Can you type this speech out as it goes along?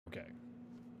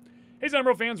Hey,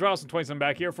 Zombro fans, Ross and 27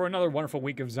 back here for another wonderful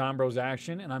week of Zombros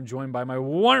action, and I'm joined by my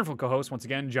wonderful co-host once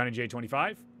again, Johnny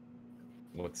J25.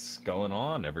 What's going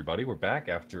on, everybody? We're back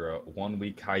after a 1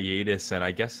 week hiatus and I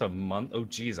guess a month. Oh,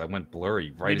 geez, I went blurry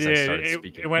You right as I did. started It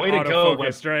speaking. went Way to go,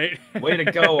 autofocused, right? way to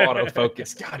go,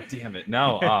 autofocus. God damn it.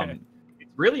 No, it's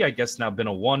really, I guess, now been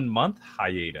a 1 month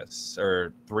hiatus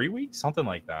or 3 weeks, something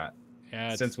like that,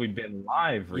 Yeah, since we've been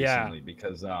live recently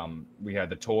because we had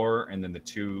the tour and then the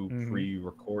two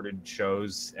pre-recorded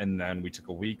shows, and then we took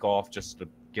a week off just to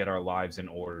get our lives in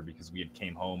order because we had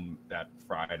came home that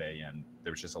Friday and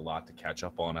there was just a lot to catch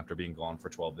up on after being gone for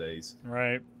 12 days.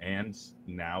 right. And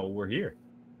now we're here.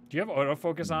 Do you have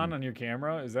autofocus on your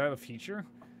camera? Is that a feature?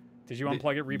 Did you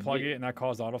unplug it, replug it, and that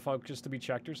caused autofocus to be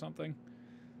checked or something?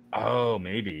 Oh,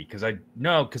 maybe because I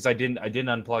didn't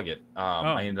unplug it.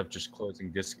 I ended up just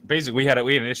closing disk. Basically, we had an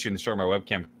issue in the store. My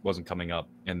webcam wasn't coming up,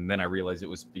 and then I realized it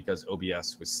was because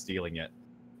OBS was stealing it.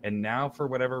 And now, for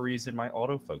whatever reason, my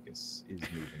autofocus is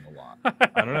moving a lot.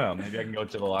 I don't know. Maybe I can go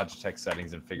to the Logitech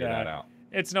settings and figure that out.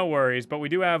 It's no worries, but we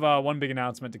do have one big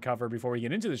announcement to cover before we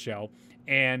get into the show.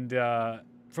 And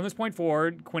from this point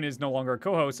forward, Quinn is no longer a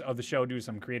co-host of the show due to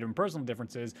some creative and personal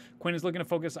differences. Quinn is looking to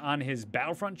focus on his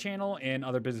Battlefront channel and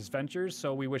other business ventures,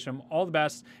 so we wish him all the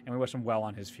best, and we wish him well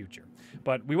on his future.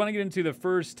 But we want to get into the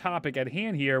first topic at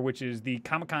hand here, which is the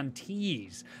Comic-Con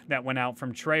tease that went out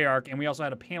from Treyarch, and we also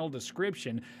had a panel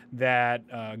description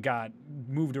that got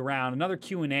moved around. Another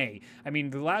Q&A. I mean,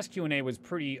 the last Q&A was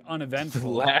pretty uneventful. The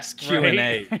last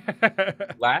Q&A.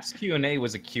 Right? Last Q&A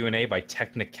was a Q&A by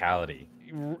technicality.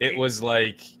 It was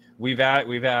like we've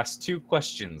asked two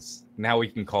questions. Now we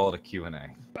can call it a Q&A.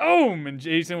 Boom! And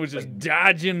Jason was just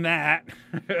dodging that.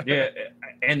 Yeah,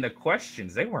 and the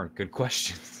questions, they weren't good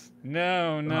questions.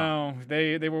 No.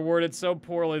 They were worded so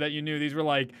poorly that you knew these were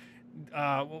like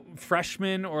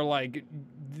freshmen, or like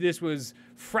this was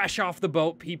fresh off the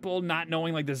boat people not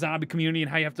knowing like the zombie community and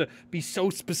how you have to be so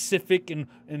specific and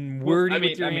wordy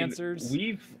with your answers.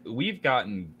 We've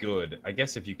gotten good. I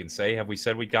guess if you can say, have we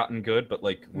said we've gotten good? But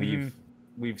like we've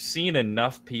seen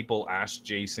enough people ask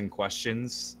Jason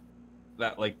questions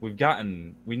that like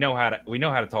we know how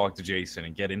to talk to Jason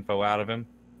and get info out of him.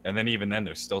 And then even then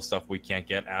there's still stuff we can't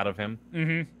get out of him.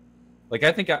 Like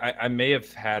I think I may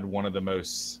have had one of the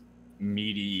most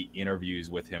meaty interviews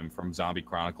with him from Zombie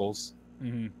Chronicles.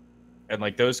 And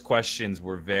like those questions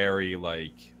were very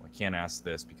like, I can't ask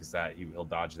this because that he'll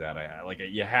dodge that.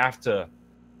 You have to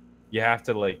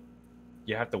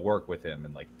work with him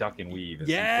and like duck and weave.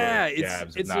 Yeah,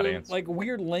 it's like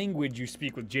weird language you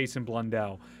speak with Jason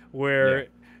Blundell, where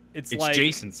it's like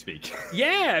Jason speak.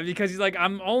 Yeah, because he's like,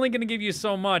 I'm only going to give you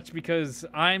so much because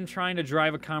I'm trying to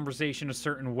drive a conversation a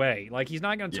certain way. Like he's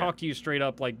not going to talk to you straight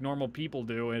up like normal people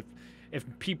do. If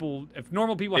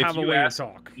normal people have a way to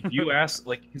talk. If you ask,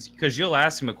 like, because you'll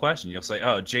ask him a question, you'll say,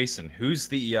 "Oh, Jason, who's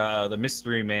the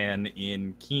mystery man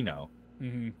in Kino?"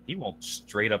 He won't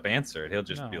straight up answer it. He'll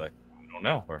just be like, "I don't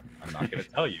know," or "I'm not going to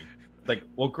tell you." Like,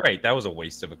 well, great, that was a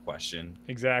waste of a question.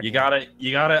 Exactly.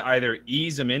 You gotta either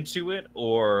ease him into it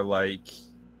or like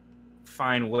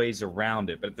find ways around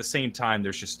it. But at the same time,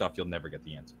 there's just stuff you'll never get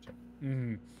the answer to.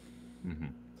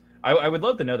 I would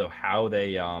love to know though how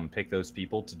they pick those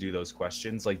people to do those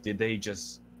questions. Like, did they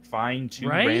just find two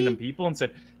random people and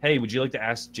said, "Hey, would you like to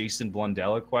ask Jason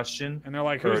Blundell a question?" And they're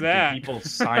like, "Who's that?" Did people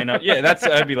sign up? Yeah,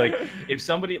 I'd be like, if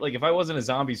somebody, like, if I wasn't a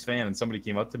Zombies fan and somebody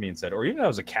came up to me and said, or even if I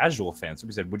was a casual fan,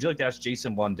 somebody said, "Would you like to ask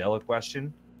Jason Blundell a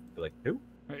question?" I'd be like, "Who?"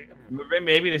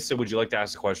 Maybe they said, "Would you like to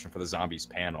ask a question for the Zombies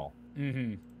panel?"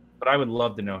 But I would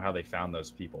love to know how they found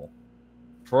those people.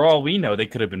 For all we know, they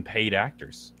could have been paid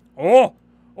actors. Oh,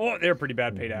 they're pretty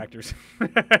bad paid actors.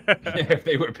 If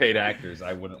they were paid actors,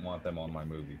 I wouldn't want them on my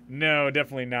movie. No,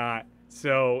 definitely not.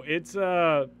 So it's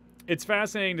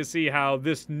fascinating to see how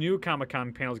this new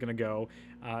Comic-Con panel is going to go.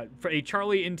 For a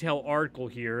Charlie Intel article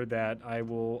here that I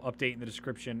will update in the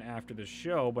description after the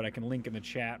show, but I can link in the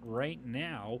chat right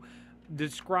now,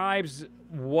 describes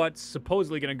what's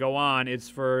supposedly going to go on. It's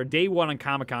for day one on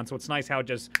Comic-Con, so it's nice how it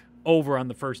just over on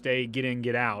the first day, get in,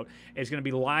 get out. It's going to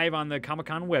be live on the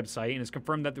Comic-Con website, and it's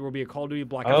confirmed that there will be a Call of Duty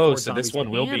Black Ops 4 so this one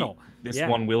panel.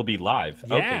 one will be live.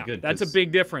 Yeah, okay, good. That's a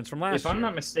big difference from last year. If I'm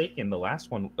not mistaken, the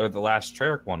last one, or the last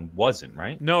Treyarch one, wasn't,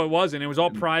 right? No, it wasn't. It was all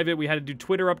private. We had to do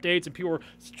Twitter updates, and people were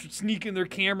sneaking their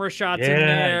camera shots in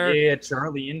there. Yeah,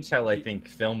 Charlie Intel, I think,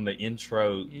 filmed the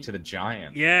intro to the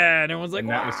Giants. Yeah, and everyone's like,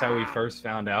 and that was how we first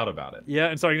found out about it. Yeah,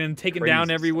 and so then taken down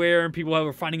everywhere, and people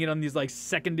were finding it on these like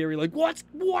secondary, like,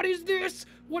 what is this?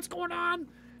 What's going on?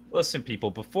 Listen, people,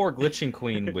 before Glitching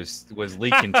Queen was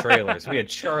leaking trailers, we had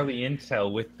Charlie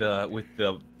Intel with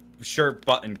the shirt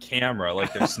button camera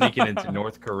like they're sneaking into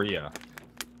North Korea.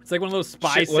 It's like one of those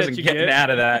spy Shit sets wasn't you getting get. out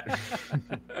of that.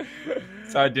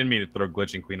 So I didn't mean to throw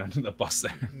Glitching Queen under the bus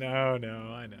there. No, I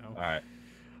know. All right.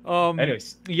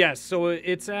 Anyways. Yes, so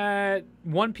it's at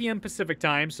 1 p.m. Pacific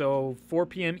time, so 4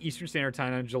 p.m. Eastern Standard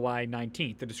Time on July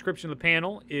 19th. The description of the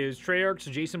panel is Treyarch's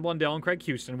Jason Blundell and Craig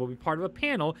Houston will be part of a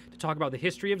panel to talk about the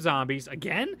history of zombies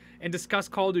again and discuss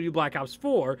Call of Duty Black Ops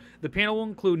 4. The panel will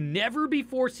include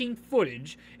never-before-seen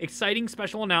footage, exciting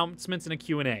special announcements, and a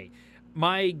Q&A.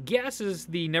 My guess is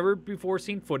the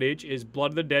never-before-seen footage is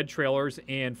Blood of the Dead trailers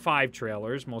and 5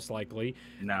 trailers, most likely.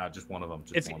 No, just one of them.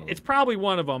 It's probably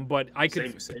one of them, but I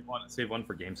could... Save one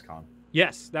for Gamescom.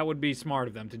 Yes, that would be smart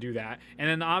of them to do that. And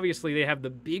then obviously they have the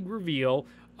big reveal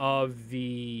of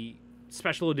the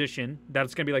special edition.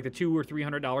 That's going to be like the $200 or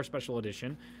 $300 special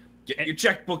edition. Get your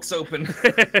checkbooks open.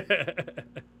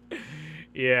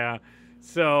 Yeah.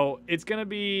 So it's going to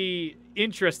be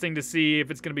interesting to see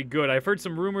if it's going to be good. I've heard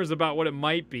some rumors about what it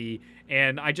might be,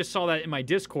 and I just saw that in my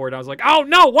Discord. I was like, oh,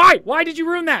 no, why? Why did you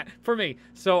ruin that for me?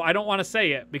 So I don't want to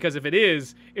say it, because if it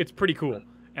is, it's pretty cool,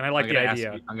 and I like the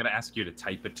idea. I'm going to ask you to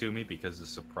type it to me, because the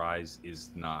surprise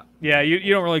is not... Yeah,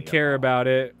 you don't really care about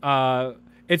it.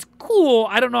 It's cool.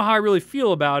 I don't know how I really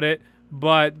feel about it,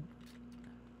 but...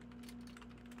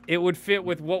 it would fit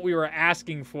with what we were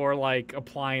asking for, like,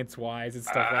 appliance-wise and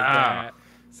stuff like that.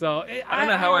 So I don't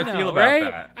know how I feel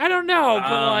about that. I don't know,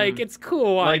 but like, it's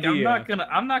cool. Like, idea.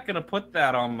 I'm not gonna put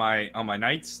that on my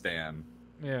nightstand.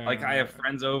 Yeah. Like, I have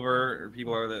friends over, or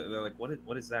people are they're like,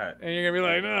 what is that? And you're gonna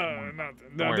be like, no,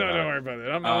 nothing. Don't worry about it.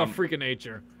 I'm a freak of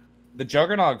nature. The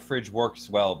Juggernog fridge works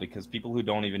well because people who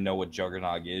don't even know what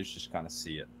Juggernog is just kind of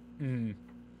see it. Mm.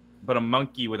 But a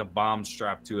monkey with a bomb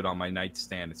strapped to it on my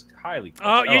nightstand is highly...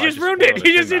 Oh, you just ruined it.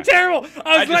 You just did terrible.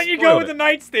 I was letting you go with the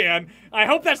nightstand. I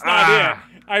hope that's not it.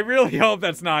 I really hope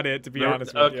that's not it, to be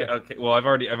honest with you. Okay. Well, I've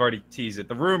already teased it.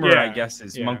 The rumor, I guess,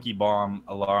 is monkey bomb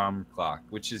alarm clock,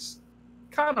 which is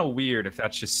kind of weird if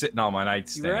that's just sitting on my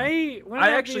nightstand. Right?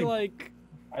 I actually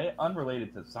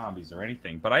unrelated to zombies or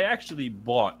anything, but I actually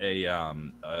bought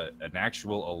an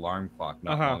actual alarm clock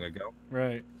not long ago.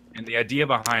 Right. And the idea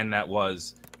behind that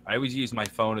was I always use my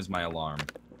phone as my alarm,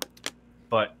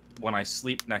 but when I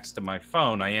sleep next to my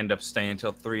phone, I end up staying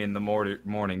until 3 in the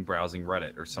morning browsing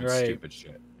Reddit or some stupid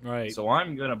shit. Right. So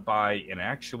I'm gonna buy an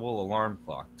actual alarm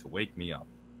clock to wake me up.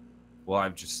 Well,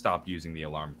 I've just stopped using the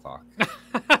alarm clock.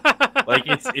 Like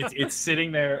it's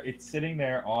sitting there. It's sitting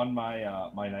there on my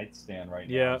my nightstand right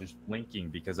now, just blinking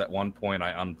because at one point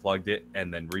I unplugged it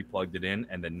and then replugged it in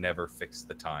and then never fixed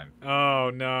the time.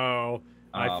 Oh no.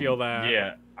 I feel that.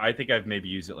 Yeah, I think I've maybe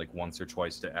used it like once or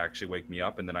twice to actually wake me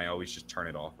up, and then I always just turn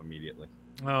it off immediately.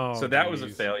 Oh, so that was a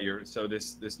failure. So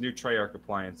this new Treyarch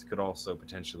appliance could also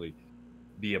potentially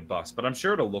be a bust, but I'm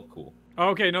sure it'll look cool.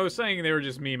 Okay, no, saying they were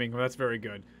just memeing. Well, that's very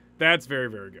good. That's very,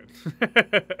 very good.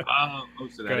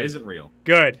 So that isn't real.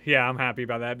 Good. Yeah, I'm happy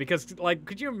about that because, like,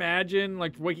 could you imagine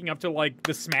like waking up to like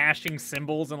the smashing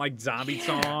cymbals and like zombie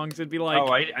songs? It'd be like,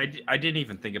 oh, I didn't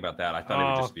even think about that. I thought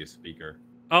it would just be a speaker.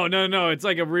 Oh no, it's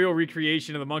like a real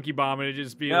recreation of the monkey bomb, and it'd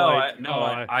just be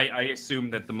I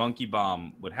assumed that the monkey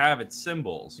bomb would have its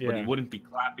cymbals, but he wouldn't be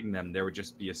clapping them. There would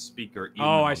just be a speaker.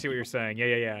 I see what you're saying.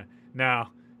 Yeah. No,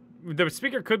 the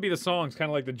speaker could be the songs, kind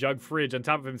of like the jug fridge, on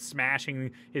top of him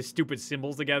smashing his stupid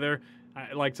cymbals together,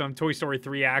 like some Toy Story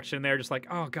 3 action there. Just like,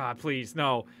 oh god, please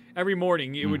no. Every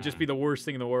morning it would just be the worst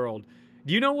thing in the world.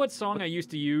 Do you know what song I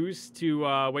used to use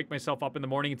to wake myself up in the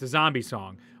morning? It's a zombie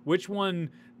song. Which one?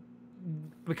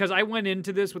 Because I went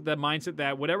into this with the mindset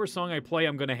that whatever song I play,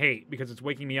 I'm going to hate because it's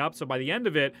waking me up. So by the end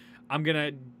of it,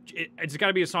 it's got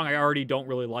to be a song I already don't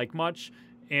really like much,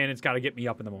 and it's got to get me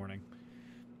up in the morning.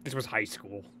 This was high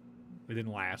school. It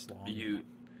didn't last long.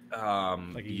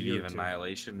 Like Beauty of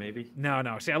Annihilation, maybe?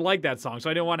 No. See, I like that song, so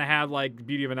I didn't want to have like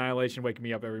Beauty of Annihilation waking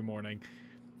me up every morning.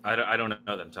 I don't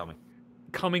know them. Tell me.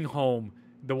 Coming Home,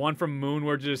 the one from Moon,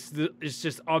 where it's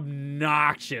just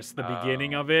obnoxious. The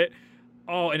beginning of it.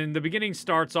 Oh, and in the beginning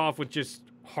starts off with just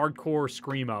hardcore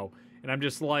screamo, and I'm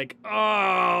just like,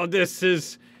 oh, this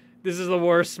is the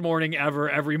worst morning ever.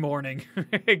 Every morning,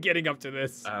 getting up to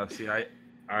this. See, I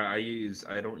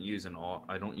don't use an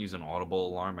audible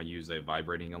alarm. I use a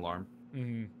vibrating alarm.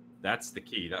 Mm-hmm. That's the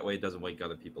key. That way, it doesn't wake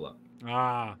other people up.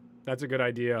 Ah, that's a good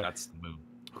idea. That's the move.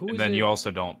 And then you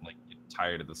also don't like get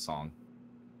tired of the song.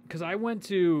 Because I went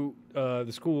to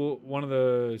the school, one of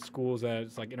the schools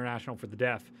that's like international for the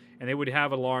deaf, and they would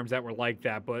have alarms that were like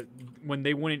that. But when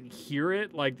they wouldn't hear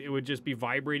it, like it would just be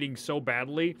vibrating so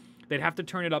badly, they'd have to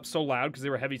turn it up so loud because they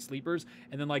were heavy sleepers,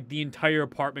 and then like the entire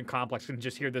apartment complex can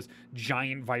just hear this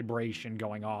giant vibration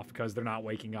going off because they're not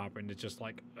waking up, and it's just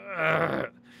like, ugh,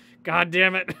 god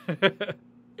damn it.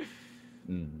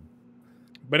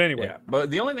 But anyway. Yeah,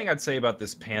 but the only thing I'd say about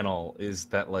this panel is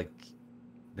that like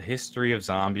the history of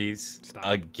zombies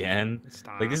again.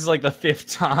 Like this is like the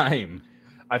 5th time.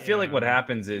 I feel like what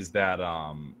happens is that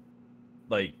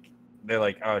like they're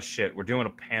like, oh shit, we're doing a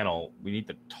panel. We need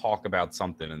to talk about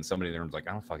something, and somebody in the room's like,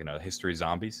 I don't fucking know, history of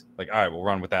zombies. Like, all right, we'll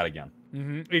run with that again.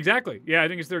 Exactly. Yeah, I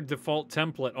think it's their default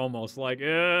template almost. Like,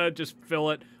 just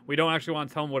fill it. We don't actually want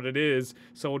to tell them what it is,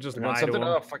 so we'll just lie to them.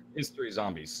 Oh, fuck, history of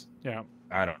zombies. Yeah.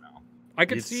 I don't know. I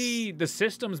could see the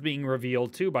systems being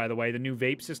revealed too, by the way. The new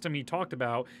vape system he talked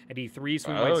about at E3,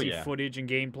 so we might see footage and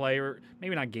gameplay, or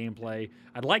maybe not gameplay.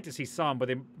 I'd like to see some,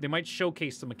 but they might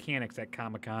showcase the mechanics at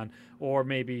Comic-Con, or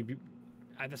maybe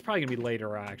that's probably gonna be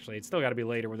later. Actually, it's still got to be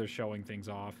later where they're showing things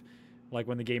off, like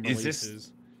when the game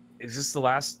releases. Is this the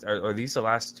last? Are these the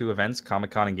last 2 events,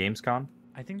 Comic-Con and Gamescom?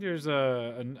 I think there's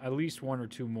at least 1 or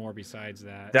 2 more besides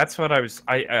that. That's what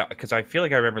because I feel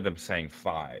like I remember them saying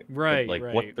 5. Right, like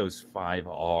what those 5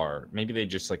 are. Maybe they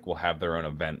just like will have their own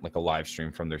event, like a live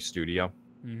stream from their studio.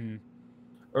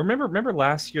 Or remember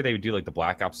last year they would do like the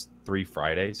Black Ops 3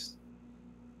 Fridays?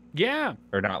 Yeah.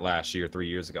 Or not last year, 3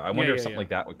 years ago. I wonder if something like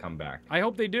that would come back. I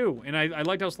hope they do. And I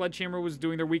liked how Sledgehammer was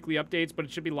doing their weekly updates, but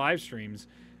it should be live streams.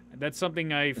 That's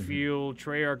something I feel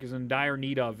Treyarch is in dire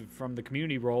need of from the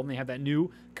community role. And they have that new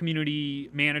community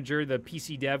manager, the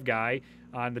PC dev guy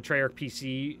on the Treyarch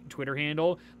PC Twitter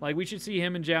handle. Like, we should see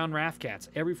him and John Rathkatz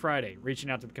every Friday reaching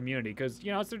out to the community because,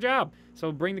 it's their job. So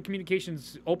bring the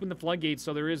communications, open the floodgates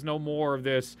so there is no more of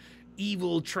this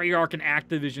evil Treyarch and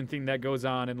Activision thing that goes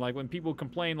on. And, like, when people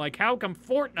complain, like, how come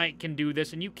Fortnite can do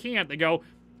this and you can't? They go,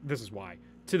 this is why.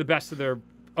 To the best of their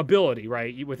ability,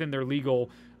 right? Within their legal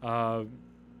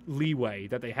leeway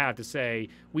that they have to say,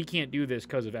 we can't do this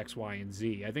because of X, Y, and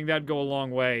Z. I think that'd go a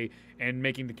long way in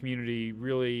making the community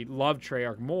really love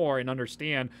Treyarch more and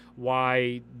understand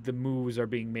why the moves are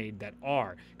being made that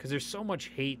are. Because there's so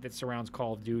much hate that surrounds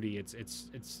Call of Duty. It's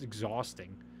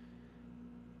exhausting.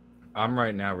 I'm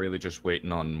right now really just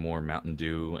waiting on more Mountain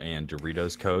Dew and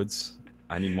Doritos codes.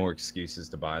 I need more excuses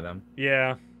to buy them.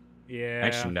 Yeah.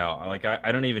 Actually, no. Like,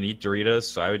 I don't even eat Doritos,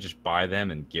 so I would just buy them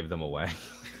and give them away.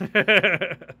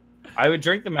 I would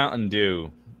drink the Mountain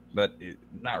Dew, but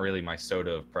not really my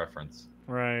soda of preference.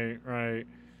 Right.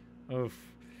 Oof.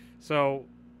 So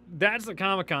that's the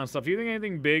Comic-Con stuff. Do you think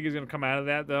anything big is going to come out of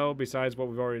that, though, besides what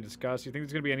we've already discussed? Do you think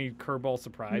there's going to be any curveball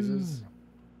surprises?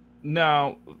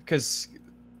 No, because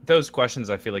those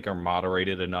questions I feel like are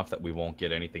moderated enough that we won't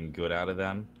get anything good out of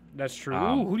them. That's true.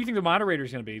 Ooh, who do you think the moderator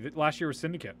is going to be? Last year was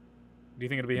Syndicate. Do you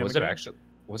think it'll be him? Was it actually?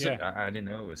 Was it? I didn't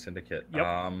know it was Syndicate.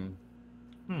 Yep.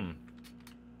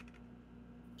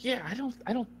 Yeah, I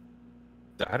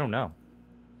don't know.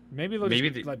 Maybe they'll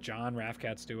just let John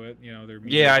Rathkatz do it. Their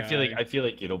yeah. I feel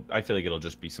like it'll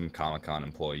just be some Comic-Con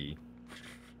employee.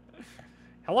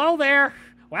 Hello there.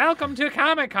 Welcome to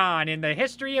Comic-Con in the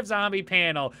History of Zombie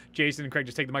panel. Jason and Craig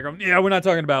just take the microphone. Yeah, we're not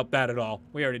talking about that at all.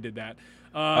 We already did that.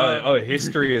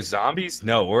 History of Zombies?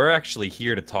 No, we're actually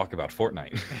here to talk about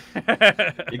Fortnite.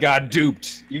 You got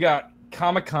duped. You got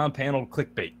Comic-Con panel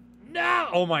clickbait. No!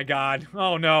 Oh my god.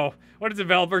 Oh no. What if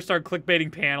developers start clickbaiting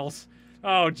panels?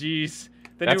 Oh jeez.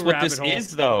 That's what this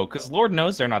is, though, because Lord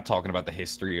knows they're not talking about the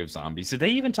history of zombies. Did they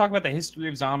even talk about the history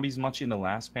of zombies much in the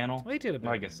last panel? They did a bit.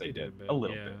 I guess they did. A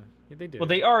little bit. Yeah, they did. Well,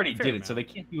 they already did it, so they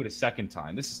can't do it a second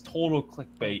time. This is total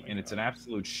clickbait, and it's an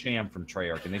absolute sham from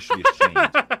Treyarch, and they should be ashamed.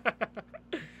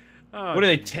 What do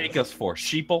they take us for?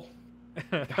 Sheeple?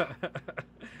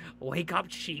 Wake up,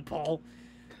 sheeple.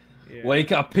 Yeah.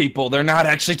 Wake up, people. They're not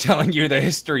actually telling you the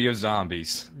history of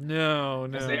zombies. No.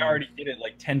 Because they already did it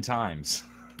like 10 times.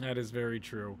 That is very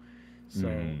true. So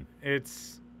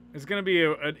it's going to be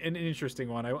an interesting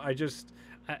one.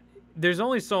 There's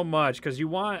only so much because you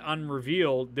want on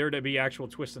reveal there to be actual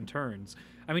twists and turns.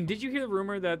 I mean, did you hear the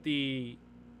rumor that the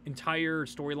entire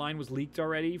storyline was leaked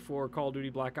already for Call of Duty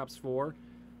Black Ops 4?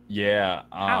 Yeah.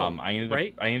 I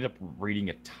ended up reading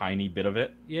a tiny bit of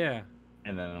it. Yeah.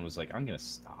 And then I was like, I'm gonna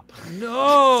stop.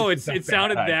 No, it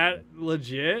sounded that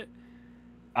legit.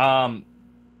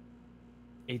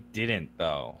 It didn't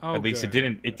though. Oh, at least it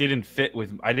didn't fit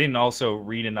with. I didn't also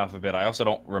read enough of it. I also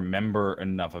don't remember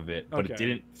enough of it. But it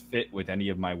didn't fit with any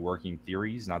of my working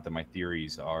theories. Not that my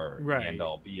theories are the end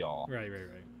all be all. Right.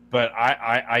 But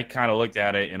I kind of looked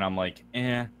at it and I'm like,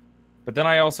 eh. But then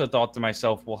I also thought to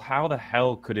myself, well, how the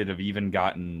hell could it have even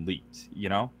gotten leaked,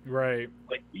 Right.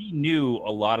 Like, we knew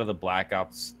a lot of the Black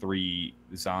Ops 3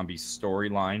 zombie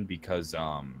storyline because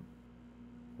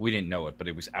we didn't know it, but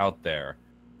it was out there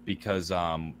because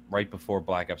right before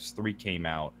Black Ops 3 came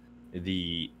out,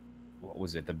 the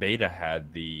beta had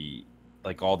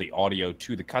all the audio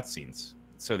to the cutscenes.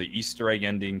 So the Easter egg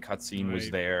ending cutscene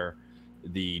was there.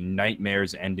 the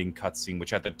Nightmares ending cutscene,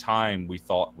 which at the time we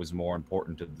thought was more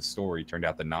important to the story, turned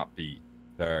out to not be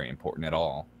very important at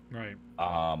all. Right.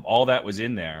 All that was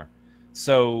in there.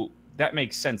 So that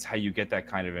makes sense how you get that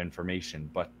kind of information.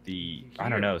 But I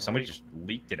don't know, somebody just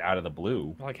leaked it out of the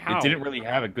blue. Like how? It didn't really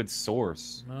have a good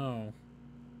source. No.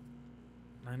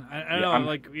 I don't know.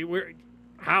 Like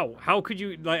how could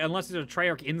you, like, unless it's a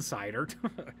Treyarch insider?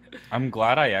 I'm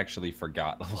glad I actually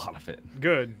forgot a lot of it.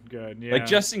 Good. Yeah. Like,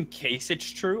 just in case it's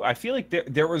true, I feel like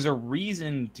there was a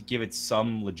reason to give it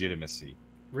some legitimacy.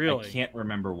 Really? I can't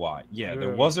remember why. Yeah, there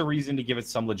Really? was a reason to give it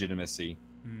some legitimacy.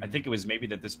 I Hmm. think it was maybe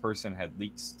that this person had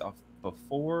leaked stuff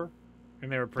before,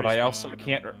 And they were pretty. but I also small,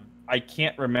 can't. I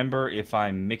can't remember if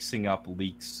I'm mixing up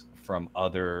leaks from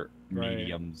other Right.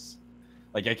 mediums.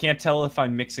 Like, I can't tell if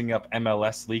I'm mixing up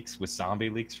MLS leaks with zombie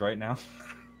leaks right now.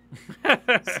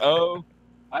 So,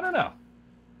 I don't know.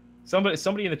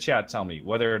 Somebody in the chat tell me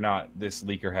whether or not this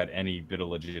leaker had any bit of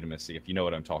legitimacy, if you know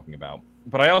what I'm talking about.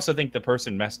 But I also think the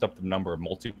person messed up the number of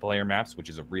multiplayer maps, which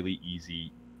is a really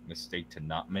easy mistake to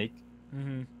not make.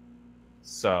 Mm-hmm.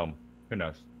 So, who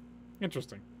knows?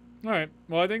 Interesting. All right.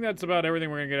 Well, I think that's about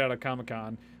everything we're gonna get out of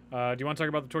Comic-Con. Do you want to talk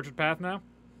about the Tortured Path now?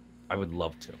 I would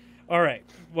love to. All right.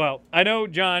 Well, I know,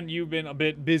 John, you've been a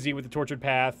bit busy with the Tortured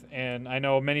Path, and I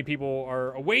know many people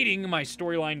are awaiting my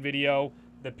storyline video,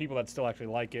 the people that still actually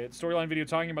like it, storyline video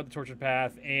talking about the Tortured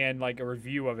Path and, like, a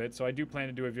review of it. So I do plan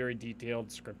to do a very detailed,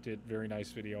 scripted, very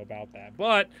nice video about that.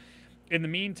 But in the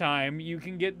meantime, you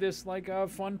can get this, like, a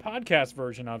fun podcast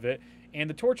version of it. And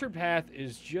the Tortured Path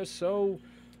is just so...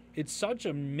 It's such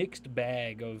a mixed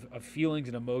bag of feelings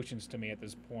and emotions to me at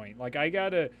this point. Like, I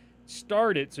gotta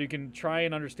start it so you can try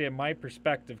and understand my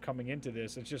perspective coming into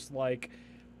this. It's just like,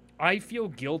 I feel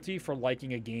guilty for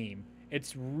liking a game.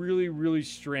 It's really, really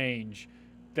strange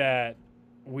that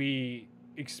we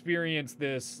experience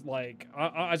this, like,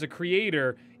 as a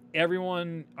creator,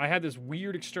 I had this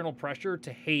weird external pressure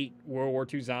to hate World War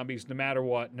II zombies no matter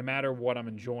what I'm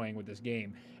enjoying with this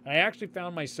game. And I actually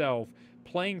found myself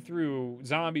playing through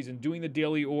zombies and doing the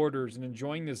daily orders and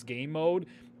enjoying this game mode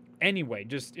anyway,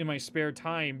 just in my spare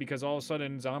time, because all of a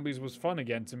sudden zombies was fun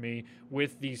again to me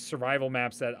with these survival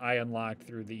maps that I unlocked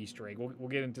through the Easter egg. We'll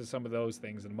get into some of those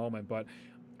things in a moment, but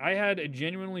I had a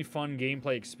genuinely fun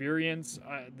gameplay experience.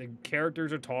 The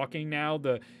characters are talking now.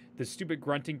 The stupid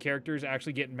grunting characters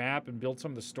actually get mapped and build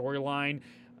some of the storyline.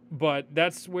 But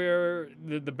that's where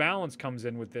the balance comes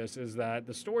in with this, is that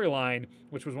the storyline,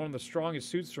 which was one of the strongest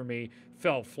suits for me,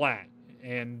 fell flat.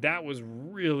 And that was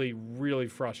really, really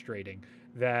frustrating.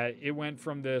 That it went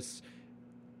from this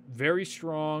very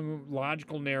strong,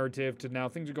 logical narrative to now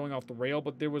things are going off the rail,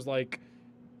 but there was like...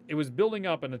 It was building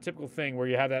up in a typical thing where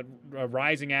you have that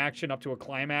rising action up to a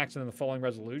climax and then the falling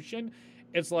resolution.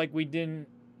 It's like the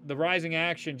rising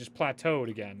action just plateaued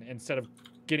again instead of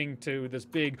getting to this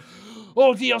big,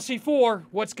 DLC 4,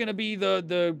 what's going to be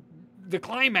the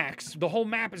climax? The whole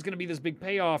map is going to be this big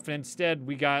payoff, and instead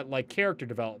we got, like, character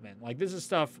development. Like, this is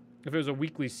stuff, if it was a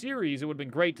weekly series, it would have been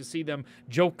great to see them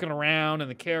joking around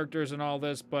and the characters and all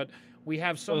this, but we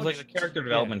have so much... Like, the character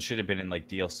development should have been in, like,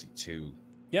 DLC 2.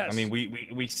 Yes. I mean,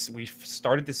 we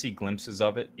started to see glimpses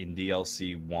of it in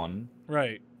DLC 1.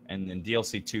 Right. And then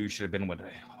DLC 2 should have been when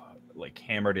they, like,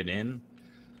 hammered it in.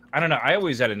 I don't know. I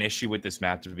always had an issue with this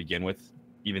map to begin with,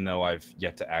 even though I've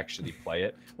yet to actually play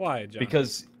it. Why, John?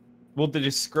 Because, well, the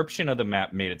description of the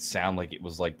map made it sound like it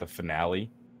was like the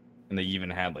finale. And they even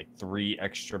had, like, 3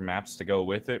 extra maps to go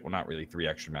with it. Well, not really 3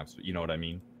 extra maps, but you know what I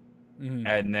mean.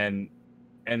 Mm-hmm.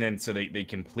 And then so they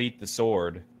complete the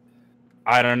sword.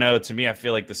 I don't know. To me, I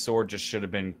feel like the sword just should have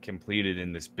been completed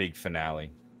in this big finale.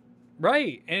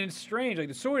 Right. And it's strange. Like,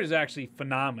 the sword is actually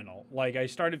phenomenal. Like, I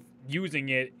started using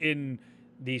it in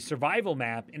the survival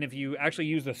map, and if you actually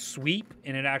use the sweep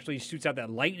and it actually shoots out that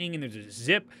lightning and there's a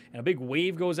zip and a big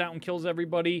wave goes out and kills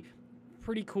everybody,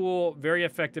 pretty cool, very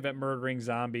effective at murdering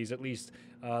zombies. At least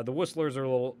the whistlers are a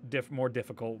little more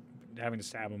difficult, having to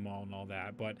stab them all and all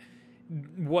that. But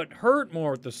what hurt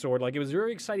more with the sword, like, it was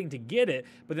very exciting to get it,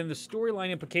 but then the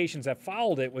storyline implications that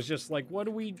followed it was just like, what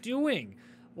are we doing?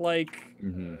 Like,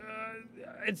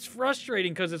 it's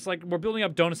frustrating because it's like, we're building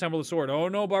up, don't assemble the sword. Oh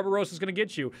no, Barbarossa's going to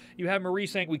get you. You have Marie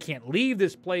saying, we can't leave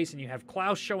this place, and you have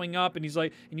Klaus showing up, and he's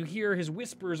like, and you hear his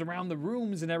whispers around the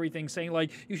rooms and everything saying,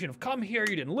 like, you should have come here,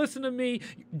 you didn't listen to me,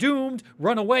 you're doomed,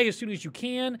 run away as soon as you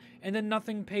can, and then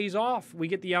nothing pays off. We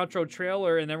get the outro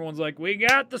trailer, and everyone's like, we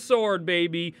got the sword,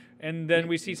 baby, and then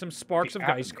we see some sparks of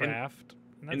Geistcraft.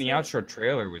 And the outro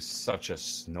trailer was such a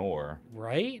snore.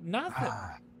 Right? Nothing.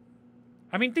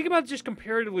 I mean, think about just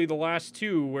comparatively the last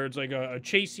two, where it's like a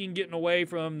chase scene getting away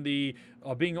from the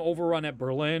being overrun at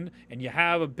Berlin, and you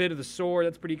have a bit of the sword.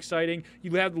 That's pretty exciting.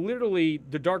 You have literally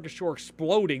the Darkest Shore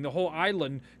exploding, the whole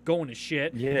island going to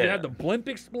shit. Yeah. You have the blimp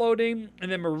exploding,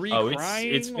 and then Marie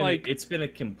crying. It's been a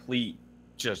complete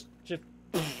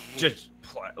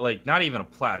like not even a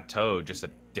plateau, just a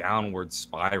downward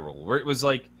spiral where it was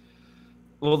like,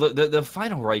 well, the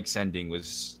final Reich's ending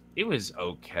was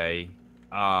okay.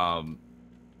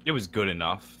 It was good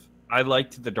enough. I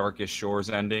liked the Darkest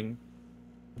Shores ending,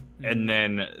 and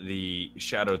then the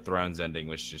Shadow Thrones ending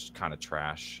was just kind of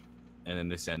trash, and then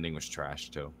this ending was trash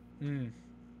too.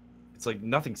 It's like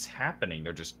nothing's happening.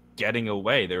 They're just getting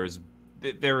away.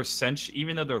 They're essentially,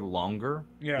 even though they're longer,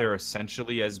 they're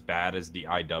essentially as bad as the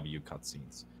IW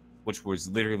cutscenes, which was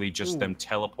literally just them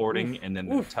teleporting and then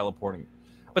them teleporting.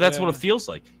 But that's what it feels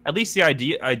like. At least the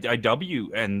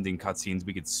IW ending cutscenes,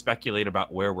 we could speculate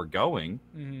about where we're going.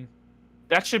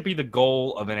 That should be the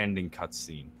goal of an ending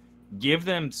cutscene. Give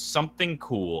them something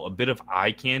cool, a bit of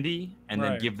eye candy, and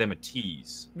then give them a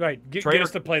tease. Right. Get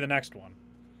us to play the next one.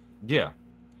 Yeah.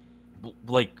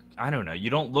 Like, I don't know. You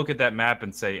don't look at that map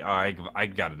and say, oh, I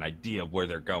got an idea of where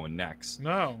they're going next.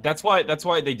 No. That's why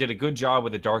they did a good job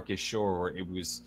with the Darkest Shore, where it was